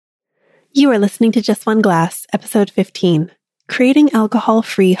You are listening to Just One Glass, episode 15, Creating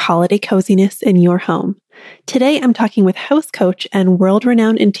Alcohol-Free Holiday Coziness in Your Home. Today, I'm talking with house coach and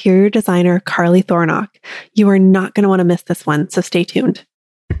world-renowned interior designer, Carly Thornock. You are not going to want to miss this one, so stay tuned.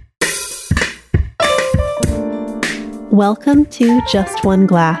 Welcome to Just One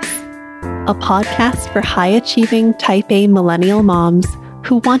Glass, a podcast for high-achieving Type A millennial moms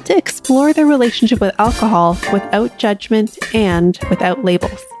who want to explore their relationship with alcohol without judgment and without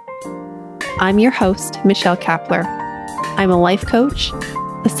labels. I'm your host, Michelle Kapler. I'm a life coach,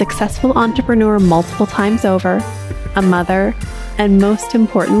 a successful entrepreneur multiple times over, a mother, and most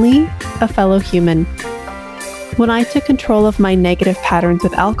importantly, a fellow human. When I took control of my negative patterns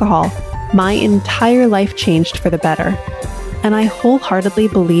with alcohol, my entire life changed for the better. And I wholeheartedly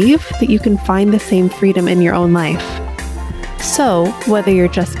believe that you can find the same freedom in your own life. So, whether you're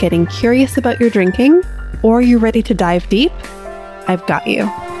just getting curious about your drinking or you're ready to dive deep, I've got you.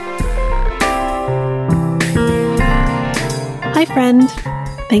 Hi, friend.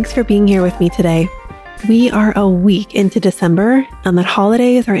 Thanks for being here with me today. We are a week into December, and the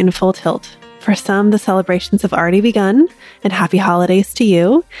holidays are in full tilt. For some, the celebrations have already begun, and happy holidays to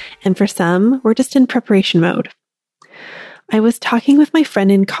you. And for some, we're just in preparation mode. I was talking with my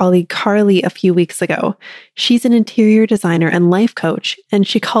friend and colleague Carly a few weeks ago. She's an interior designer and life coach, and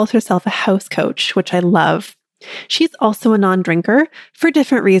she calls herself a house coach, which I love. She's also a non-drinker for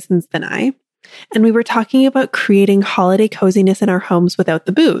different reasons than I. And we were talking about creating holiday coziness in our homes without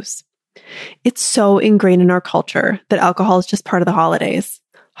the booze. It's so ingrained in our culture that alcohol is just part of the holidays.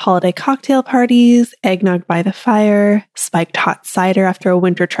 Holiday cocktail parties, eggnog by the fire, spiked hot cider after a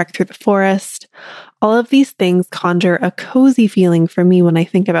winter trek through the forest. All of these things conjure a cozy feeling for me when I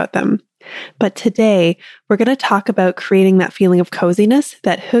think about them. But today, we're going to talk about creating that feeling of coziness,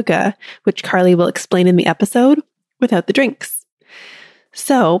 that hygge, which Carly will explain in the episode, without the drinks.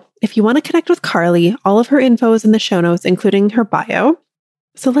 So, if you want to connect with Carly, all of her info is in the show notes, including her bio.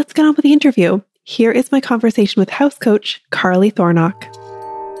 So let's get on with the interview. Here is my conversation with house coach, Carly Thornock.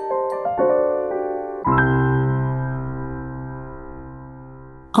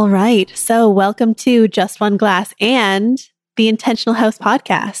 All right, so welcome to Just One Glass and the Intentional House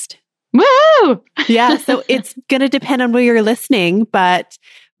podcast. Woo! Yeah, so it's going to depend on where you're listening, but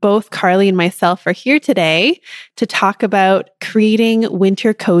both Carly and myself are here today to talk about creating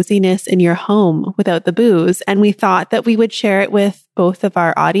winter coziness in your home without the booze. And we thought that we would share it with both of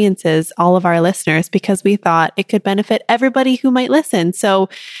our audiences, all of our listeners, because we thought it could benefit everybody who might listen. So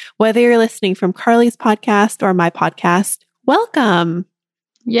whether you're listening from Carly's podcast or my podcast, welcome.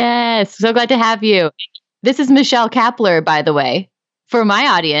 Yes, so glad to have you. This is Michelle Kapler, by the way, for my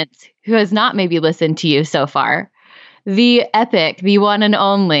audience who has not maybe listened to you so far. The epic, the one and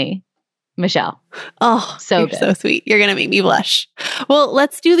only Michelle. Oh, so good. So sweet. You're going to make me blush. Well,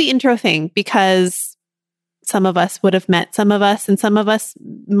 let's do the intro thing because some of us would have met some of us and some of us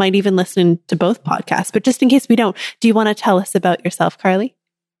might even listen to both podcasts. But just in case we don't, do you want to tell us about yourself, Carly?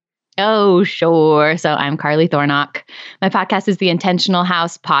 Oh, sure. So I'm Carly Thornock. My podcast is the Intentional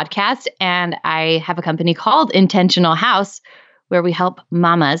House podcast, and I have a company called Intentional House, where we help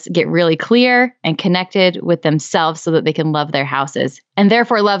mamas get really clear and connected with themselves so that they can love their houses and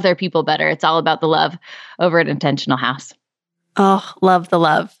therefore love their people better. It's all about the love over at Intentional House. Oh, love the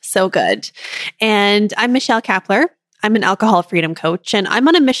love. So good. And I'm Michelle Kapler. I'm an alcohol freedom coach, and I'm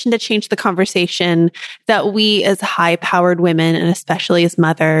on a mission to change the conversation that we as high-powered women, and especially as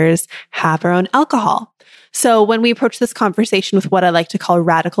mothers, have around alcohol. So when we approach this conversation with what I like to call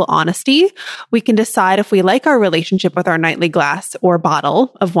radical honesty, we can decide if we like our relationship with our nightly glass or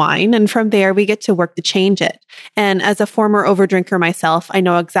bottle of wine. And from there, we get to work to change it. And as a former overdrinker myself, I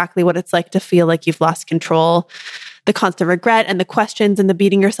know exactly what it's like to feel like you've lost control, the constant regret and the questions and the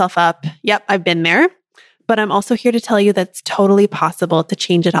beating yourself up. Yep, I've been there. But I'm also here to tell you that it's totally possible to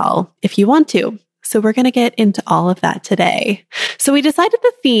change it all if you want to. So we're going to get into all of that today. So we decided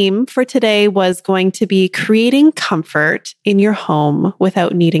the theme for today was going to be creating comfort in your home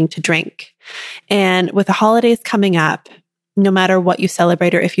without needing to drink. And with the holidays coming up, no matter what you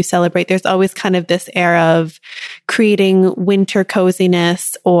celebrate or if you celebrate, there's always kind of this air of creating winter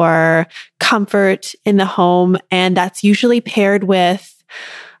coziness or comfort in the home. And that's usually paired with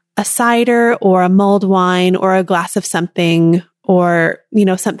a cider or a mulled wine or a glass of something or,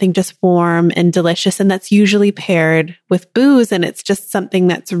 something just warm and delicious. And that's usually paired with booze. And it's just something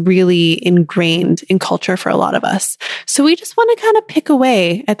that's really ingrained in culture for a lot of us. So we just want to kind of pick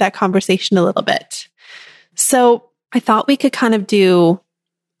away at that conversation a little bit. So I thought we could kind of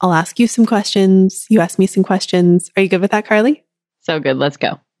I'll ask you some questions. You ask me some questions. Are you good with that, Carly? So good. Let's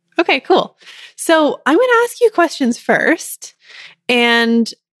go. Okay, cool. So I'm going to ask you questions first.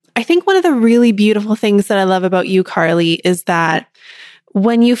 And I think one of the really beautiful things that I love about you, Carly, is that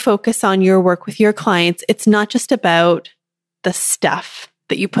when you focus on your work with your clients, it's not just about the stuff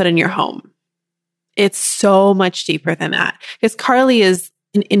that you put in your home. It's so much deeper than that. Because Carly is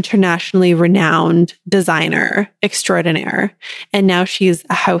an internationally renowned designer extraordinaire. And now she's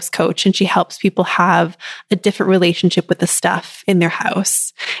a house coach and she helps people have a different relationship with the stuff in their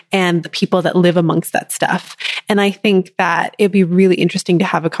house and the people that live amongst that stuff. And I think that it'd be really interesting to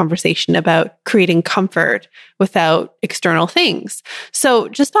have a conversation about creating comfort without external things. So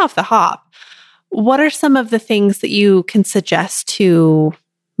just off the hop, what are some of the things that you can suggest to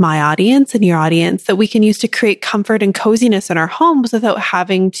my audience and your audience that we can use to create comfort and coziness in our homes without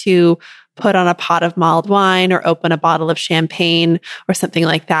having to put on a pot of mulled wine or open a bottle of champagne or something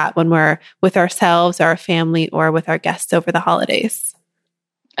like that when we're with ourselves, our family, or with our guests over the holidays?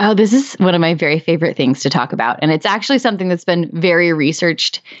 Oh, this is one of my very favorite things to talk about. And it's actually something that's been very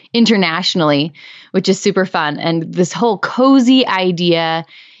researched internationally, which is super fun. And this whole cozy idea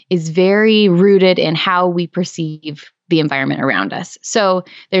is very rooted in how we perceive the environment around us. So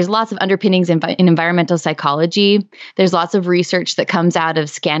there's lots of underpinnings in environmental psychology. There's lots of research that comes out of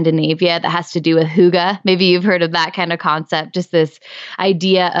Scandinavia that has to do with hygge. Maybe you've heard of that kind of concept, just this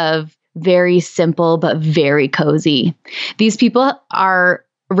idea of very simple but very cozy. These people are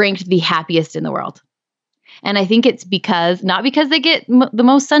ranked the happiest in the world. And I think it's not because they get the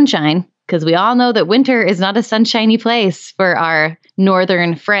most sunshine, because we all know that winter is not a sunshiny place for our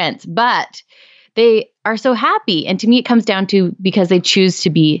northern friends, but they are so happy. And to me, it comes down to because they choose to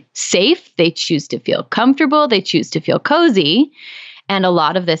be safe, they choose to feel comfortable, they choose to feel cozy. And a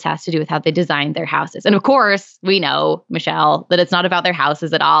lot of this has to do with how they design their houses. And of course, we know, Michelle, that it's not about their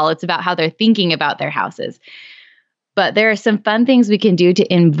houses at all. It's about how they're thinking about their houses. But there are some fun things we can do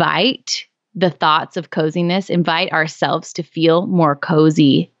to invite the thoughts of coziness, invite ourselves to feel more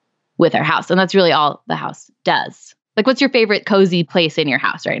cozy with our house. And that's really all the house does. Like, what's your favorite cozy place in your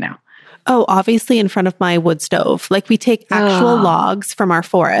house right now? Oh, obviously in front of my wood stove. Like, we take actual logs from our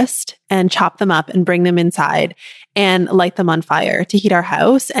forest and chop them up and bring them inside and light them on fire to heat our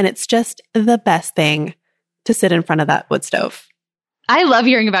house. And it's just the best thing to sit in front of that wood stove. I love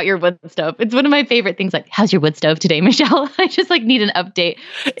hearing about your wood stove. It's one of my favorite things. Like, how's your wood stove today, Michelle? I just need an update.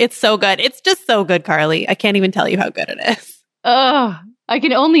 It's so good. It's just so good, Carly. I can't even tell you how good it is. Oh, I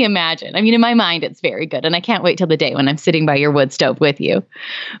can only imagine. I mean, in my mind, it's very good. And I can't wait till the day when I'm sitting by your wood stove with you.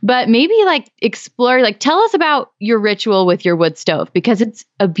 But maybe explore, tell us about your ritual with your wood stove, because it's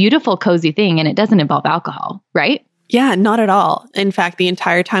a beautiful, cozy thing and it doesn't involve alcohol, right? Yeah, not at all. In fact, the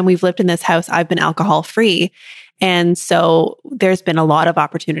entire time we've lived in this house, I've been alcohol free. And so there's been a lot of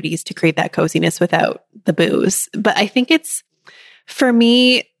opportunities to create that coziness without the booze. But I think it's, for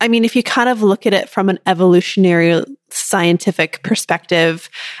me, I mean, if you kind of look at it from an evolutionary scientific perspective,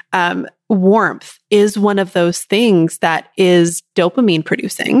 warmth is one of those things that is dopamine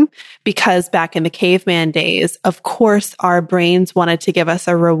producing, because back in the caveman days, of course, our brains wanted to give us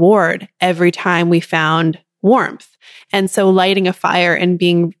a reward every time we found warmth. And so lighting a fire and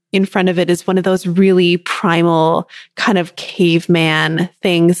being in front of it is one of those really primal kind of caveman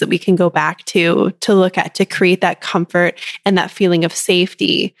things that we can go back to look at, to create that comfort and that feeling of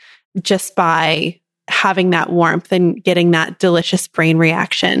safety just by having that warmth and getting that delicious brain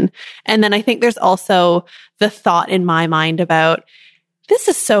reaction. And then I think there's also the thought in my mind about, this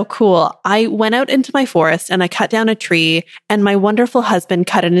is so cool. I went out into my forest and I cut down a tree, and my wonderful husband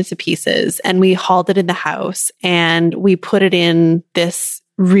cut it into pieces, and we hauled it in the house and we put it in this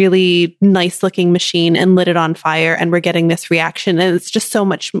really nice looking machine and lit it on fire, and we're getting this reaction. And it's just so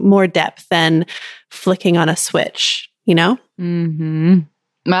much more depth than flicking on a switch, you know? Mm-hmm.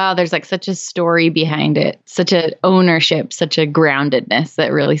 Wow, there's such a story behind it, such an ownership, such a groundedness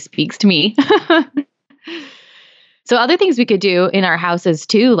that really speaks to me. So other things we could do in our houses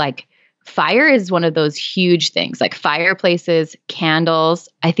too, fire is one of those huge things, like fireplaces, candles.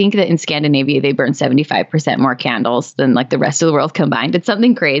 I think that in Scandinavia, they burn 75% more candles than the rest of the world combined. It's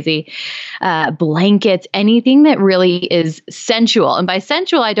something crazy. Blankets, anything that really is sensual. And by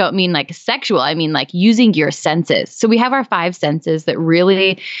sensual, I don't mean sexual. I mean using your senses. So we have our 5 senses that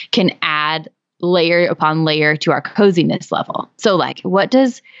really can add layer upon layer to our coziness level. So what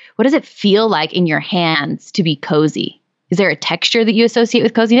does it feel like in your hands to be cozy? Is there a texture that you associate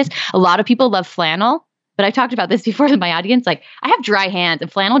with coziness? A lot of people love flannel, but I've talked about this before with my audience. I have dry hands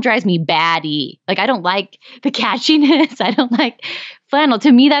and flannel drives me batty. I don't like the catchiness. I don't like flannel.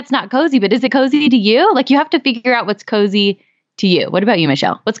 To me, that's not cozy, but is it cozy to you? You have to figure out what's cozy to you. What about you,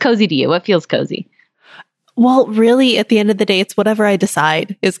 Michelle? What's cozy to you? What feels cozy? Well, really, at the end of the day, it's whatever I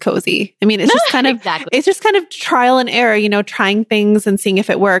decide is cozy. I mean, it's just kind of, Exactly. it's just kind of trial and error, trying things and seeing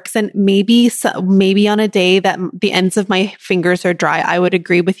if it works. And maybe on a day that the ends of my fingers are dry, I would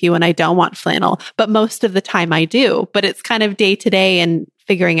agree with you and I don't want flannel, but most of the time I do, but it's kind of day to day and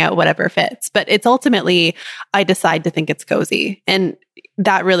figuring out whatever fits. But it's ultimately, I decide to think it's cozy. And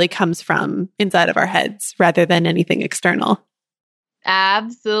that really comes from inside of our heads rather than anything external.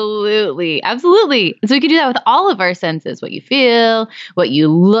 Absolutely. Absolutely. So we could do that with all of our senses, what you feel, what you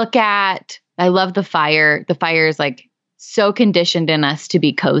look at. I love the fire. The fire is like so conditioned in us to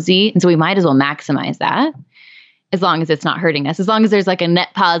be cozy. And so we might as well maximize that as long as it's not hurting us, as long as there's like a net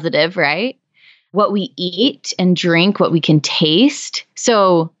positive, right? What we eat and drink, what we can taste.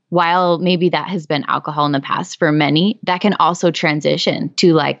 So while maybe that has been alcohol in the past for many, that can also transition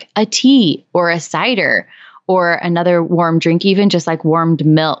to like a tea or a cider or another warm drink, even just like warmed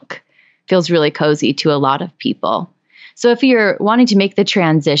milk feels really cozy to a lot of people. So if you're wanting to make the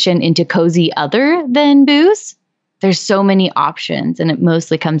transition into cozy other than booze, there's so many options, and it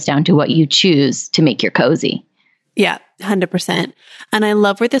mostly comes down to what you choose to make your cozy. Yeah, 100%. And I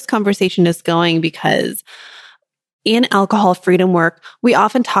love where this conversation is going because in alcohol freedom work, we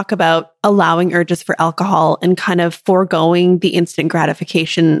often talk about allowing urges for alcohol and kind of foregoing the instant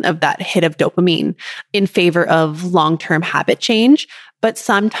gratification of that hit of dopamine in favor of long-term habit change. But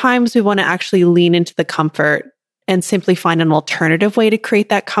sometimes we want to actually lean into the comfort and simply find an alternative way to create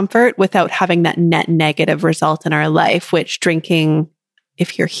that comfort without having that net negative result in our life, which drinking,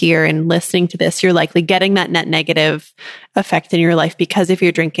 if you're here and listening to this, you're likely getting that net negative effect in your life because of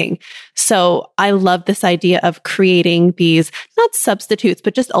your drinking. So I love this idea of creating these, not substitutes,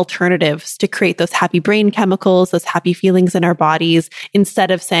 but just alternatives to create those happy brain chemicals, those happy feelings in our bodies,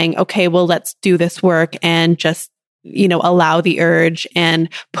 instead of saying, okay, well, let's do this work and just, allow the urge and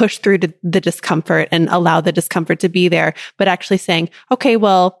push through to the discomfort and allow the discomfort to be there. But actually saying, okay,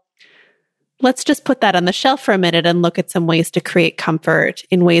 well, let's just put that on the shelf for a minute and look at some ways to create comfort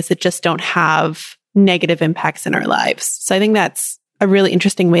in ways that just don't have negative impacts in our lives. So I think that's a really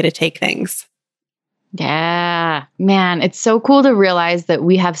interesting way to take things. Yeah, man, it's so cool to realize that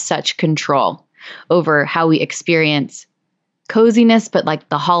we have such control over how we experience coziness, but like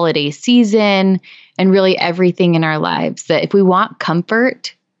the holiday season and really everything in our lives, that if we want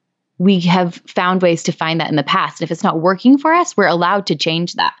comfort, we have found ways to find that in the past. And if it's not working for us, we're allowed to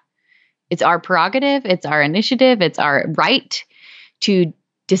change that. It's our prerogative, it's our initiative, it's our right to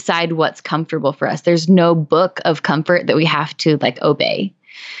decide what's comfortable for us. There's no book of comfort that we have to obey.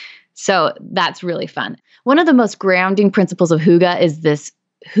 So that's really fun. One of the most grounding principles of hygge is this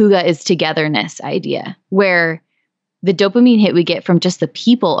hygge is togetherness idea, where the dopamine hit we get from just the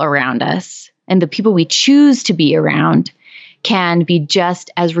people around us and the people we choose to be around can be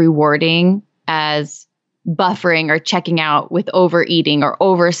just as rewarding as buffering or checking out with overeating or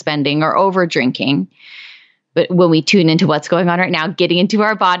overspending or over drinking. But when we tune into what's going on right now, getting into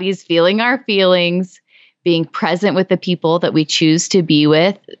our bodies, feeling our feelings, being present with the people that we choose to be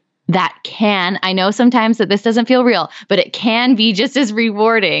with, that can, I know sometimes that this doesn't feel real, but it can be just as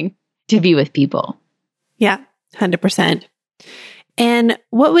rewarding to be with people. Yeah, 100%. And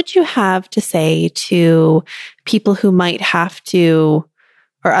what would you have to say to people who might have to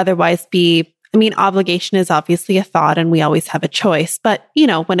or otherwise be, obligation is obviously a thought and we always have a choice. But,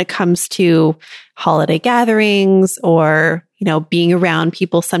 when it comes to holiday gatherings or, being around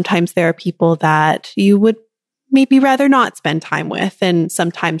people, sometimes there are people that you would maybe rather not spend time with. And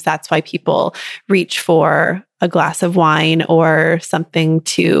sometimes that's why people reach for a glass of wine or something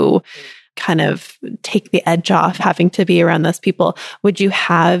to kind of take the edge off having to be around those people. Would you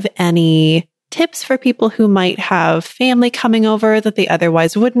have any tips for people who might have family coming over that they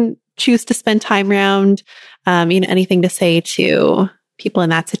otherwise wouldn't choose to spend time around? Anything to say to people in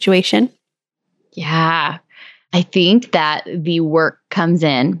that situation? Yeah, I think that the work comes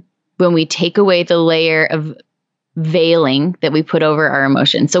in when we take away the layer of veiling that we put over our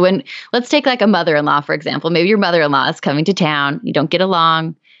emotions. So let's take like a mother-in-law, for example. Maybe your mother-in-law is coming to town, you don't get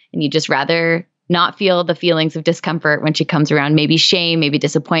along, and you just rather not feel the feelings of discomfort when she comes around, maybe shame, maybe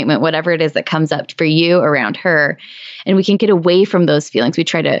disappointment, whatever it is that comes up for you around her. And we can get away from those feelings. We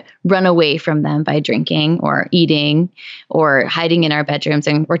try to run away from them by drinking or eating or hiding in our bedrooms.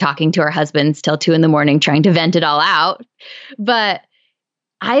 And we're talking to our husbands till 2 a.m, trying to vent it all out. But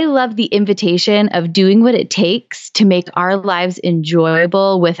I love the invitation of doing what it takes to make our lives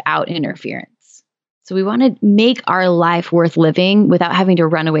enjoyable without interference. So we want to make our life worth living without having to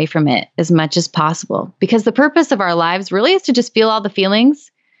run away from it as much as possible. Because the purpose of our lives really is to just feel all the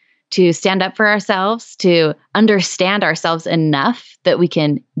feelings, to stand up for ourselves, to understand ourselves enough that we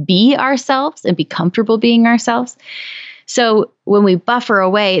can be ourselves and be comfortable being ourselves. So when we buffer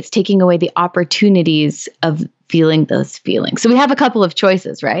away, it's taking away the opportunities of feeling those feelings. So we have a couple of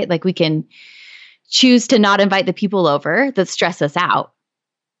choices, right? Like we can choose to not invite the people over that stress us out.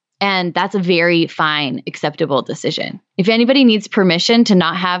 And that's a very fine, acceptable decision. If anybody needs permission to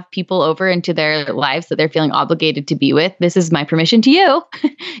not have people over into their lives that they're feeling obligated to be with, this is my permission to you.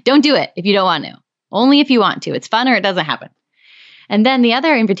 Don't do it if you don't want to. Only if you want to. It's fun or it doesn't happen. And then the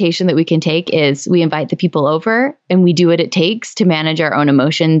other invitation that we can take is we invite the people over and we do what it takes to manage our own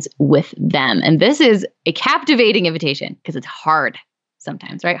emotions with them. And this is a captivating invitation because it's hard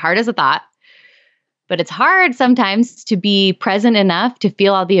sometimes, right? Hard as a thought. But it's hard sometimes to be present enough to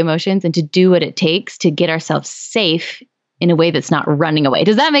feel all the emotions and to do what it takes to get ourselves safe in a way that's not running away.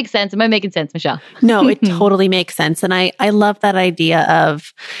 Does that make sense? Am I making sense, Michelle? No, it totally makes sense. And I love that idea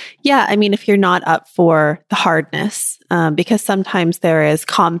of, if you're not up for the hardness, because sometimes there is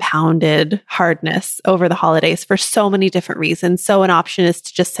compounded hardness over the holidays for so many different reasons. So an option is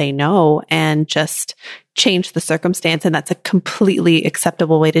to just say no and just change the circumstance. And that's a completely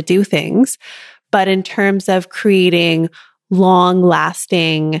acceptable way to do things. But in terms of creating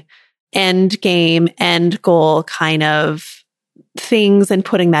long-lasting end game, end goal kind of things and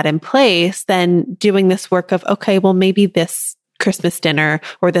putting that in place, then doing this work of, okay, well, maybe this Christmas dinner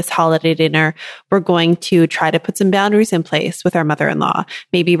or this holiday dinner, we're going to try to put some boundaries in place with our mother-in-law.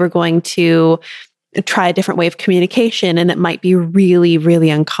 Maybe we're going to try a different way of communication, and it might be really, really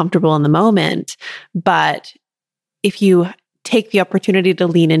uncomfortable in the moment. But if you take the opportunity to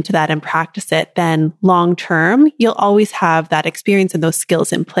lean into that and practice it, then long term, you'll always have that experience and those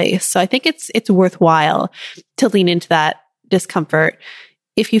skills in place. So I think it's worthwhile to lean into that discomfort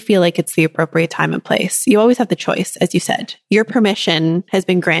if you feel like it's the appropriate time and place. You always have the choice, as you said. Your permission has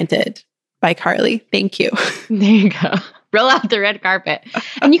been granted by Carly. Thank you. There you go. Roll out the red carpet.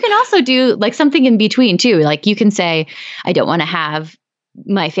 And you can also do like something in between too. Like you can say, I don't want to have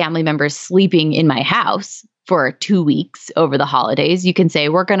my family members sleeping in my house for 2 weeks over the holidays. You can say,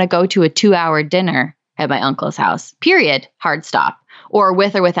 we're going to go to a 2-hour dinner at my uncle's house, period, hard stop. Or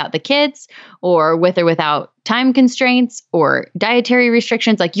with or without the kids, or with or without time constraints or dietary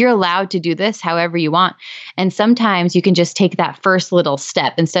restrictions. Like you're allowed to do this however you want. And sometimes you can just take that first little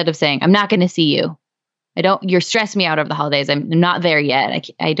step instead of saying, I'm not going to see you. You're stressing me out over the holidays. I'm not there yet.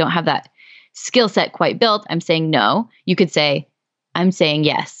 I don't have that skill set quite built. I'm saying no. You could say, I'm saying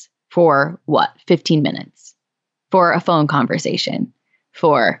yes for 15 minutes, for a phone conversation,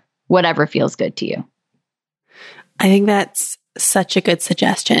 for whatever feels good to you. I think that's such a good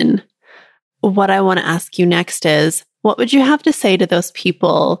suggestion. What I want to ask you next is, what would you have to say to those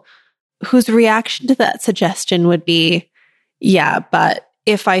people whose reaction to that suggestion would be, yeah, but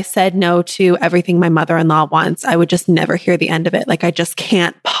if I said no to everything my mother-in-law wants, I would just never hear the end of it. Like I just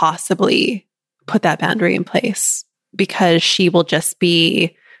can't possibly put that boundary in place because she will just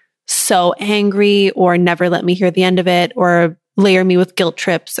be so angry or never let me hear the end of it or layer me with guilt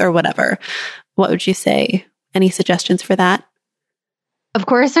trips or whatever. What would you say? Any suggestions for that? Of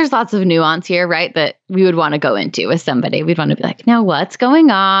course, there's lots of nuance here, right? That we would want to go into with somebody. We'd want to be like, now what's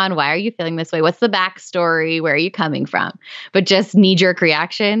going on? Why are you feeling this way? What's the backstory? Where are you coming from? But just knee-jerk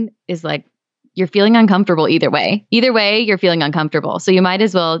reaction is like, you're feeling uncomfortable either way. Either way, you're feeling uncomfortable. So you might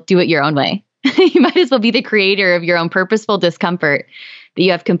as well do it your own way. You might as well be the creator of your own purposeful discomfort that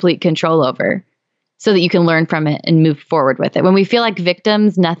you have complete control over so that you can learn from it and move forward with it. When we feel like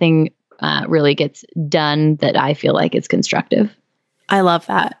victims, nothing really gets done that I feel like is constructive. I love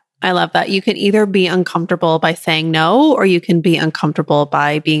that. I love that. You can either be uncomfortable by saying no, or you can be uncomfortable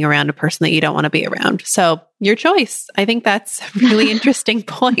by being around a person that you don't want to be around. So your choice. I think that's a really interesting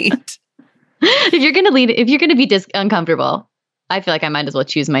point. If you're going to be uncomfortable, I feel like I might as well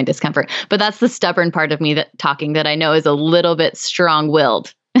choose my discomfort. But that's the stubborn part of me that I know is a little bit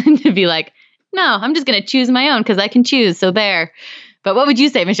strong-willed to be like, no, I'm just going to choose my own because I can choose. So there. But what would you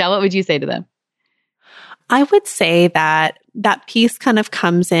say, Michelle? What would you say to them? I would say that piece kind of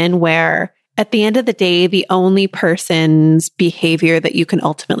comes in where at the end of the day, the only person's behavior that you can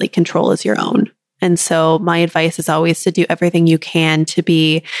ultimately control is your own. And so my advice is always to do everything you can to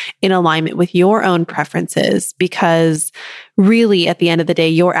be in alignment with your own preferences, because really at the end of the day,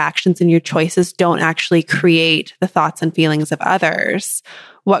 your actions and your choices don't actually create the thoughts and feelings of others.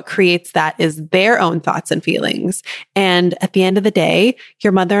 What creates that is their own thoughts and feelings. And at the end of the day,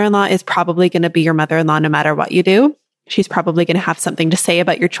 your mother-in-law is probably going to be your mother-in-law no matter what you do. She's probably going to have something to say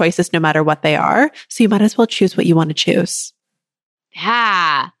about your choices no matter what they are. So you might as well choose what you want to choose.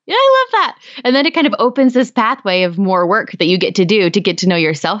 Yeah, I love that. And then it kind of opens this pathway of more work that you get to do to get to know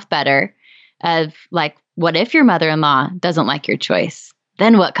yourself better. Of like, what if your mother-in-law doesn't like your choice?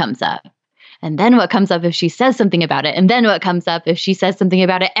 Then what comes up? And then what comes up if she says something about it? And then what comes up if she says something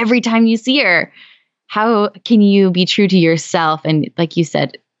about it every time you see her? How can you be true to yourself and, like you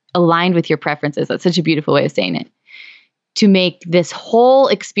said, aligned with your preferences? That's such a beautiful way of saying it. To make this whole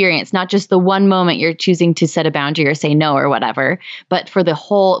experience, not just the one moment you're choosing to set a boundary or say no or whatever, but for the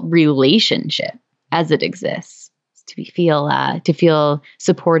whole relationship as it exists, to feel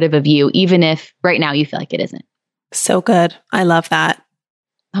supportive of you, even if right now you feel like it isn't. So good. I love that.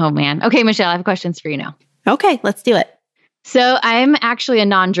 Oh man. Okay, Michelle, I have questions for you now. Okay, let's do it. So I'm actually a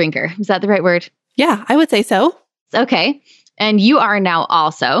non-drinker. Is that the right word? Yeah, I would say so. Okay. And you are now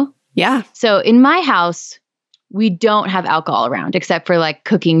also. Yeah. So in my house, we don't have alcohol around except for like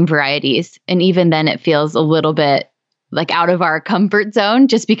cooking varieties. And even then it feels a little bit like out of our comfort zone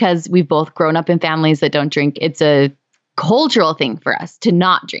just because we've both grown up in families that don't drink. It's a cultural thing for us to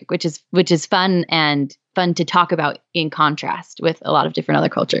not drink, which is fun and fun to talk about in contrast with a lot of different other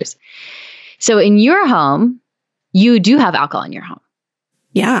cultures. So in your home, you do have alcohol in your home.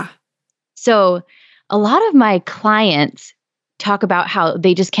 Yeah. So a lot of my clients talk about how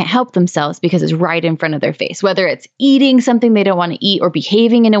they just can't help themselves because it's right in front of their face, whether it's eating something they don't want to eat or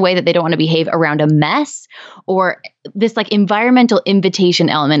behaving in a way that they don't want to behave around a mess, or this like environmental invitation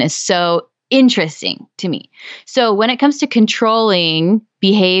element is so interesting to me. So when it comes to controlling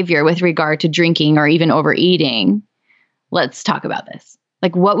behavior with regard to drinking or even overeating, let's talk about this.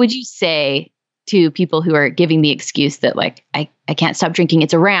 Like, what would you say to people who are giving the excuse that like, I can't stop drinking,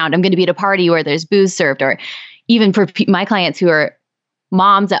 it's around, I'm going to be at a party where there's booze served, or even for my clients who are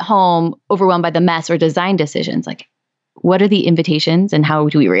moms at home, overwhelmed by the mess or design decisions, like what are the invitations and how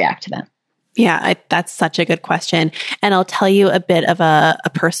do we react to them? Yeah, that's such a good question. And I'll tell you a bit of a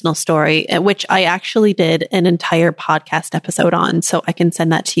personal story, which I actually did an entire podcast episode on. So I can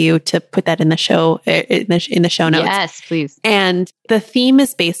send that to you to put that in the show, in the show notes. Yes, please. And the theme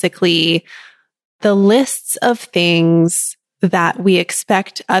is basically the lists of things that we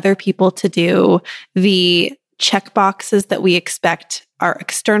expect other people to do, the check boxes that we expect our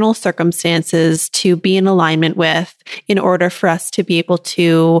external circumstances to be in alignment with in order for us to be able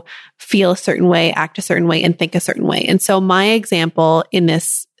to feel a certain way, act a certain way, and think a certain way. And so my example in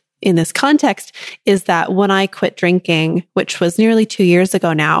this context is that when I quit drinking, which was nearly 2 years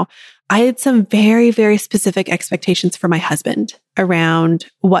ago now, I had some very, very specific expectations for my husband around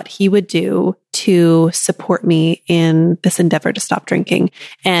what he would do to support me in this endeavor to stop drinking.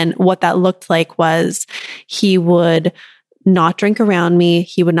 And what that looked like was he would not drink around me.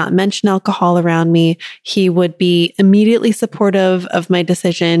 He would not mention alcohol around me. He would be immediately supportive of my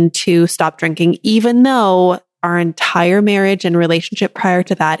decision to stop drinking, even though our entire marriage and relationship prior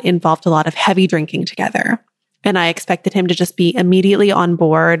to that involved a lot of heavy drinking together. And I expected him to just be immediately on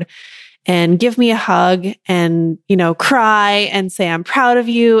board and give me a hug and, cry and say, I'm proud of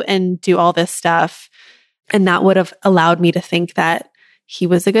you and do all this stuff. And that would have allowed me to think that he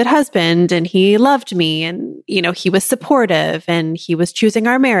was a good husband and he loved me and, he was supportive and he was choosing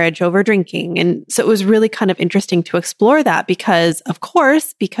our marriage over drinking. And so it was really kind of interesting to explore that because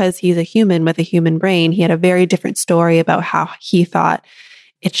he's a human with a human brain, he had a very different story about how he thought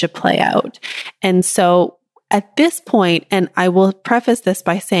it should play out. And so at this point, and I will preface this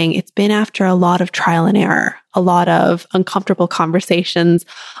by saying it's been after a lot of trial and error, a lot of uncomfortable conversations,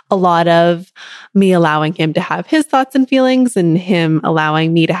 a lot of me allowing him to have his thoughts and feelings and him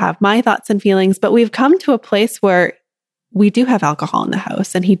allowing me to have my thoughts and feelings. But we've come to a place where we do have alcohol in the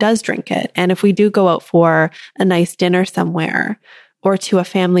house and he does drink it. And if we do go out for a nice dinner somewhere or to a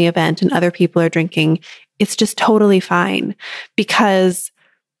family event and other people are drinking, it's just totally fine because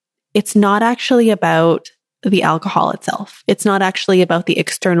it's not actually about the alcohol itself. It's not actually about the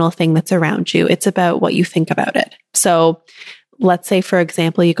external thing that's around you. It's about what you think about it. So let's say, for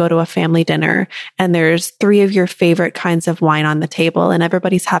example, you go to a family dinner and there's 3 of your favorite kinds of wine on the table and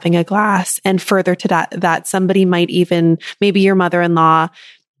everybody's having a glass. And further to that somebody might even, maybe your mother-in-law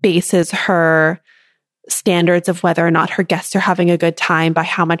bases her standards of whether or not her guests are having a good time by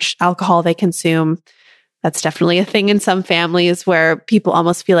how much alcohol they consume. That's definitely a thing in some families where people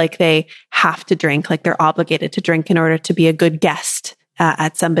almost feel like they have to drink, like they're obligated to drink in order to be a good guest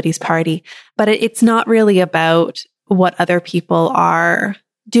at somebody's party. But it's not really about what other people are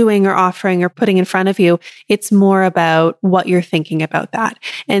doing or offering or putting in front of you. It's more about what you're thinking about that.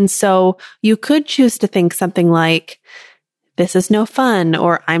 And so you could choose to think something like, this is no fun,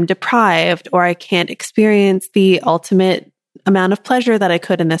 or I'm deprived, or I can't experience the ultimate amount of pleasure that I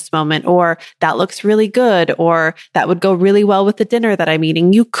could in this moment, or that looks really good, or that would go really well with the dinner that I'm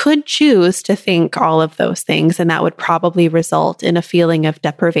eating. You could choose to think all of those things, and that would probably result in a feeling of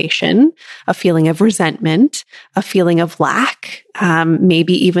deprivation, a feeling of resentment, a feeling of lack,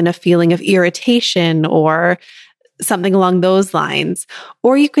 maybe even a feeling of irritation or something along those lines.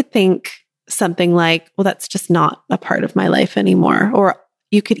 Or you could think something like, well, that's just not a part of my life anymore. Or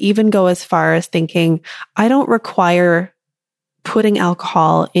you could even go as far as thinking, I don't require putting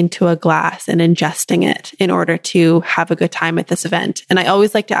alcohol into a glass and ingesting it in order to have a good time at this event. And I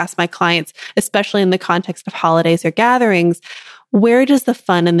always like to ask my clients, especially in the context of holidays or gatherings, where does the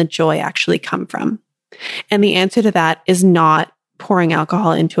fun and the joy actually come from? And the answer to that is not pouring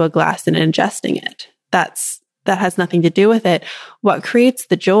alcohol into a glass and ingesting it. That has nothing to do with it. What creates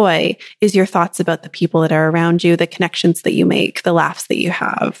the joy is your thoughts about the people that are around you, the connections that you make, the laughs that you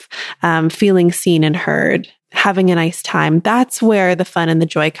have, feeling seen and heard, having a nice time. That's where the fun and the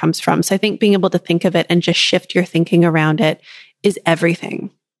joy comes from. So I think being able to think of it and just shift your thinking around it is everything.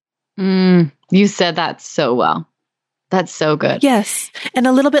 You said that so well. That's so good. Yes. And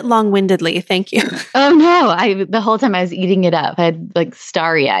a little bit long-windedly. Thank you. Oh no. The whole time I was eating it up, I had like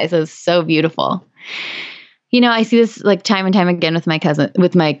starry eyes. It was so beautiful. I see this like time and time again with my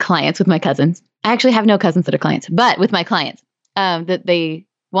cousins. I actually have no cousins that are clients, but with my clients, that they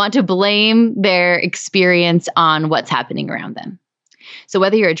want to blame their experience on what's happening around them. So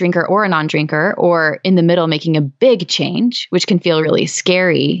whether you're a drinker or a non-drinker or in the middle making a big change, which can feel really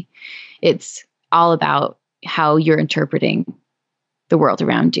scary, it's all about how you're interpreting the world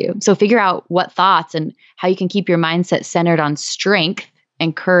around you. So figure out what thoughts and how you can keep your mindset centered on strength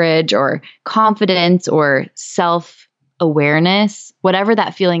and courage or confidence or self-awareness, whatever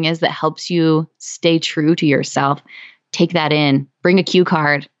that feeling is that helps you stay true to yourself. Take that in, bring a cue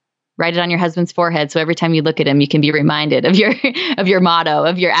card, write it on your husband's forehead. So every time you look at him, you can be reminded of your motto,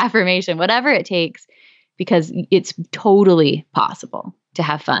 of your affirmation, whatever it takes, because it's totally possible to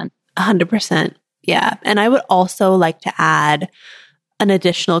have fun. 100%. Yeah. And I would also like to add an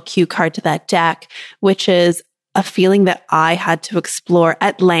additional cue card to that deck, which is a feeling that I had to explore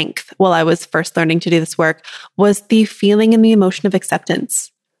at length while I was first learning to do this work, was the feeling and the emotion of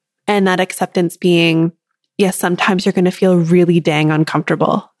acceptance. And that acceptance being, yes, sometimes you're going to feel really dang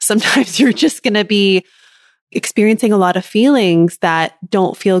uncomfortable. Sometimes you're just going to be experiencing a lot of feelings that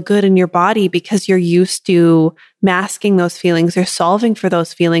don't feel good in your body because you're used to masking those feelings or solving for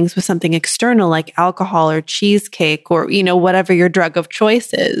those feelings with something external like alcohol or cheesecake or, whatever your drug of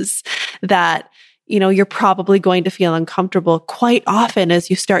choice is, that you're probably going to feel uncomfortable quite often as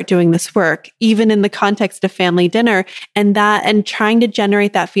you start doing this work, even in the context of family dinner, and trying to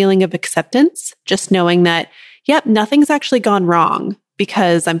generate that feeling of acceptance, just knowing that, yep, nothing's actually gone wrong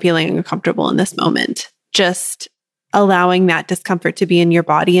because I'm feeling uncomfortable in this moment. Just allowing that discomfort to be in your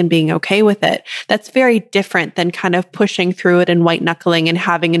body and being okay with it. That's very different than kind of pushing through it and white knuckling and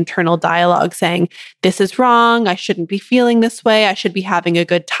having internal dialogue saying, this is wrong. I shouldn't be feeling this way. I should be having a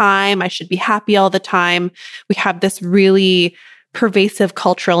good time. I should be happy all the time. We have this really pervasive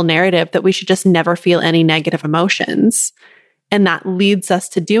cultural narrative that we should just never feel any negative emotions. And that leads us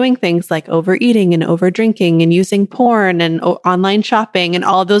to doing things like overeating and overdrinking and using porn and online shopping and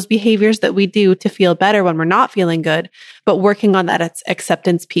all those behaviors that we do to feel better when we're not feeling good. But working on that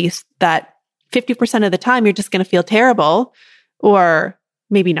acceptance piece that 50% of the time you're just going to feel terrible, or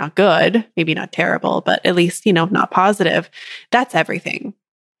maybe not good, maybe not terrible, but at least, not positive. That's everything.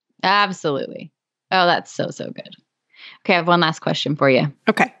 Absolutely. Oh, that's so, so good. Okay, I have one last question for you.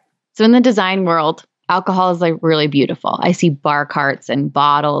 Okay. So in the design world, alcohol is like really beautiful. I see bar carts and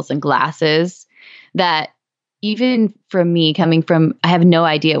bottles and glasses that even from me I have no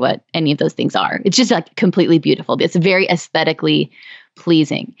idea what any of those things are. It's just like completely beautiful. It's very aesthetically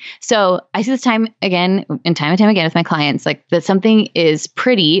pleasing. So I see this time and time again with my clients, like that something is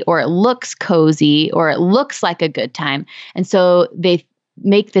pretty or it looks cozy or it looks like a good time. And so they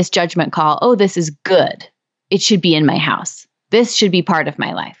make this judgment call, oh, this is good. It should be in my house. This should be part of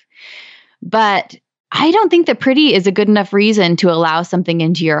my life. But I don't think that pretty is a good enough reason to allow something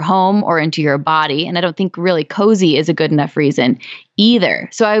into your home or into your body. And I don't think really cozy is a good enough reason either.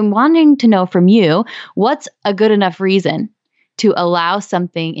 So I'm wanting to know from you, what's a good enough reason to allow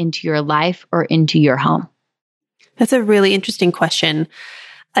something into your life or into your home? That's a really interesting question.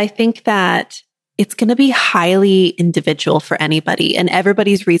 I think that it's going to be highly individual for anybody, and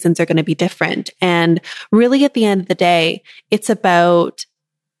everybody's reasons are going to be different. And really at the end of the day, it's about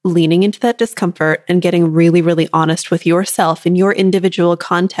leaning into that discomfort and getting really, really honest with yourself in your individual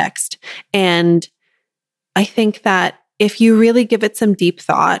context. And I think that if you really give it some deep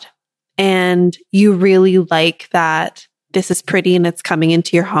thought and you really like that this is pretty and it's coming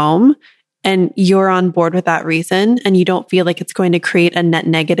into your home, and you're on board with that reason, and you don't feel like it's going to create a net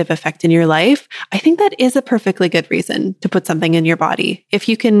negative effect in your life, I think that is a perfectly good reason to put something in your body. If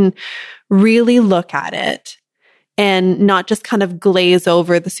you can really look at it and not just kind of glaze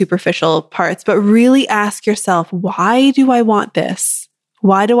over the superficial parts, but really ask yourself, why do I want this?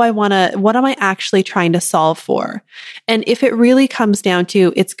 Why do I want to, what am I actually trying to solve for? And if it really comes down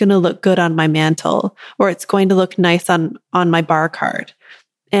to, it's going to look good on my mantle, or it's going to look nice on my bar card,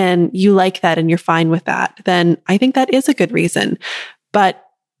 and you like that and you're fine with that, then I think that is a good reason. But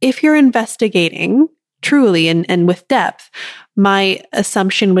if you're investigating truly and with depth, my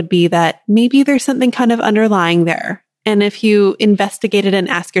assumption would be that maybe there's something kind of underlying there. And if you investigate it and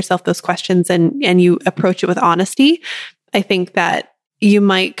ask yourself those questions and you approach it with honesty, I think that you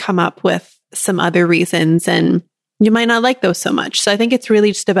might come up with some other reasons, and you might not like those so much. So I think it's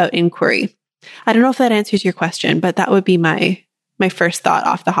really just about inquiry. I don't know if that answers your question, but that would be my first thought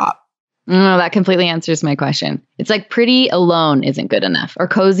off the hop. No, that completely answers my question. It's like pretty alone isn't good enough, or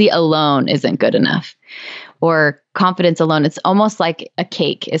cozy alone isn't good enough, or confidence alone. It's almost like a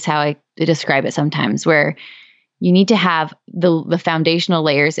cake is how I describe it sometimes, where you need to have the foundational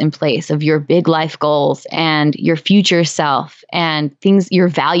layers in place of your big life goals and your future self and things, your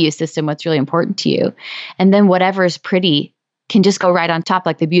value system, what's really important to you. And then whatever is pretty can just go right on top,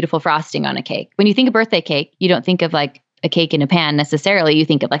 like the beautiful frosting on a cake. When you think of birthday cake, you don't think of like a cake in a pan necessarily. You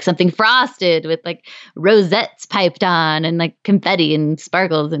think of like something frosted with like rosettes piped on and like confetti and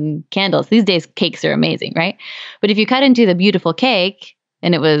sparkles and candles. These days, cakes are amazing, right? But if you cut into the beautiful cake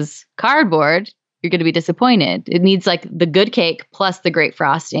and it was cardboard, you're going to be disappointed. It needs like the good cake plus the great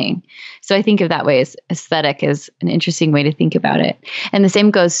frosting. So I think of that way as aesthetic is an interesting way to think about it. And the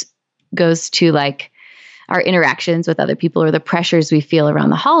same goes to like our interactions with other people, or the pressures we feel around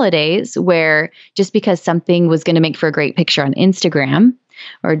the holidays, where just because something was going to make for a great picture on Instagram,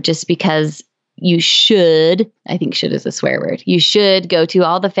 or just because you should, I think should is a swear word, you should go to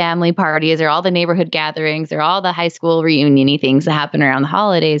all the family parties or all the neighborhood gatherings or all the high school reunion-y things that happen around the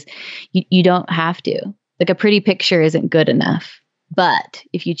holidays. You don't have to. Like a pretty picture isn't good enough. But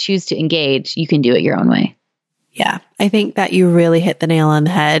if you choose to engage, you can do it your own way. Yeah, I think that you really hit the nail on the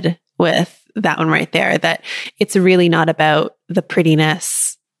head with that one right there, that it's really not about the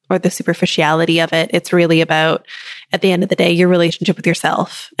prettiness or the superficiality of it. It's really about, at the end of the day, your relationship with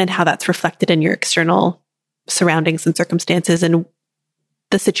yourself and how that's reflected in your external surroundings and circumstances and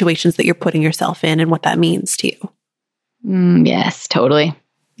the situations that you're putting yourself in and what that means to you. Yes, totally.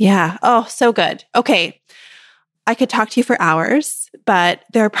 Yeah. Oh, so good. Okay. I could talk to you for hours, but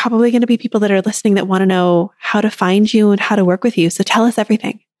there are probably going to be people that are listening that want to know how to find you and how to work with you. So tell us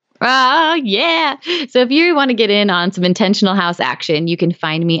everything. Oh, yeah. So if you want to get in on some Intentional House action, you can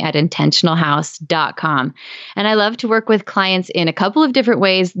find me at intentionalhouse.com. And I love to work with clients in a couple of different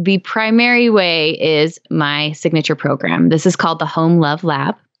ways. The primary way is my signature program. This is called the Home Love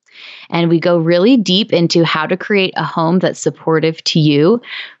Lab. And we go really deep into how to create a home that's supportive to you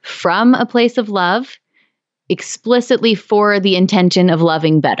from a place of love, explicitly for the intention of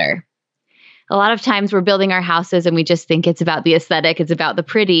loving better. A lot of times we're building our houses and we just think it's about the aesthetic, it's about the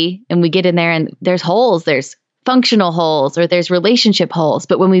pretty, and we get in there and there's holes, there's functional holes, or there's relationship holes.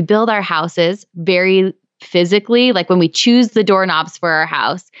 But when we build our houses very physically, like when we choose the doorknobs for our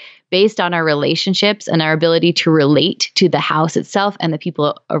house based on our relationships and our ability to relate to the house itself and the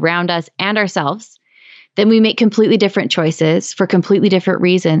people around us and ourselves, then we make completely different choices for completely different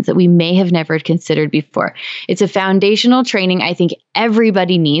reasons that we may have never considered before. It's a foundational training I think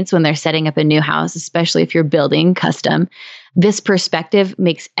everybody needs when they're setting up a new house, especially if you're building custom. This perspective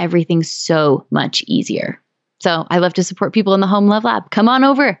makes everything so much easier. So I love to support people in the Home Love Lab. Come on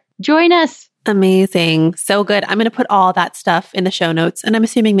over. Join us. Amazing. So good. I'm going to put all that stuff in the show notes, and I'm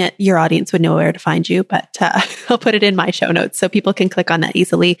assuming that your audience would know where to find you, but I'll put it in my show notes so people can click on that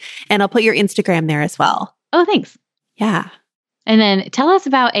easily. And I'll put your Instagram there as well. Oh, thanks. Yeah. And then tell us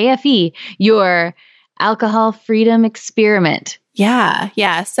about AFE, your alcohol freedom experiment.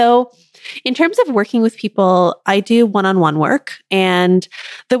 Yeah. So in terms of working with people, I do one-on-one work, and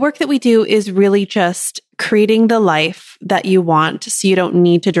the work that we do is really just creating the life that you want so you don't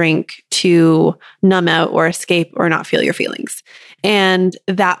need to drink to numb out or escape or not feel your feelings. And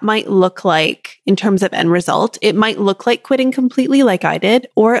that might look like, in terms of end result, it might look like quitting completely like I did,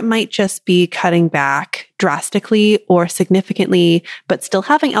 or it might just be cutting back drastically or significantly, but still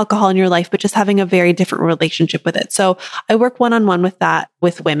having alcohol in your life, but just having a very different relationship with it. So I work one-on-one with that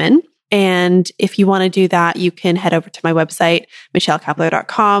with women. And if you want to do that, you can head over to my website,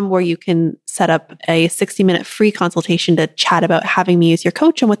 michellekapler.com, where you can set up a 60-minute free consultation to chat about having me as your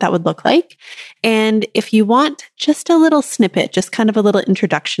coach and what that would look like. And if you want just a little snippet, just kind of a little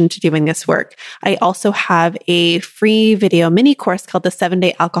introduction to doing this work, I also have a free video mini course called the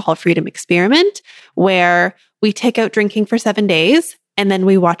 7-Day Alcohol Freedom Experiment, where we take out drinking for 7 days. And then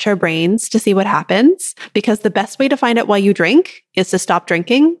we watch our brains to see what happens, because the best way to find out why you drink is to stop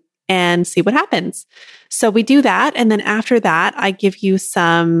drinking and see what happens. So we do that. And then after that, I give you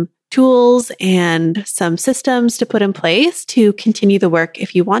some tools and some systems to put in place to continue the work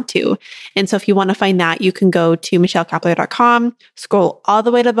if you want to. And so if you want to find that, you can go to michellekapler.com, scroll all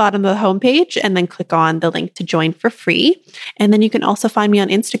the way to the bottom of the homepage, and then click on the link to join for free. And then you can also find me on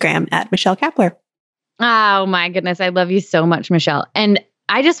Instagram at Michelle Kapler. Oh my goodness. I love you so much, Michelle. And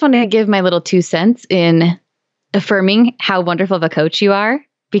I just want to give my little 2 cents in affirming how wonderful of a coach you are,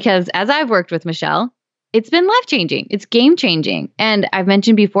 because as I've worked with Michelle, it's been life-changing. It's game-changing. And I've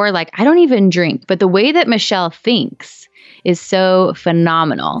mentioned before, like, I don't even drink, but the way that Michelle thinks is so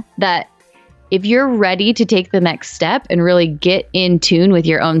phenomenal that if you're ready to take the next step and really get in tune with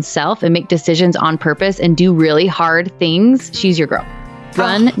your own self and make decisions on purpose and do really hard things, she's your girl.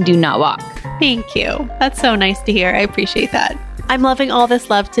 Run, do not walk. Thank you. That's so nice to hear. I appreciate that. I'm loving all this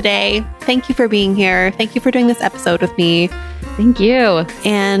love today. Thank you for being here. Thank you for doing this episode with me. Thank you.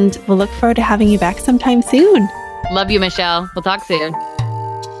 And we'll look forward to having you back sometime soon. Love you, Michelle. We'll talk soon.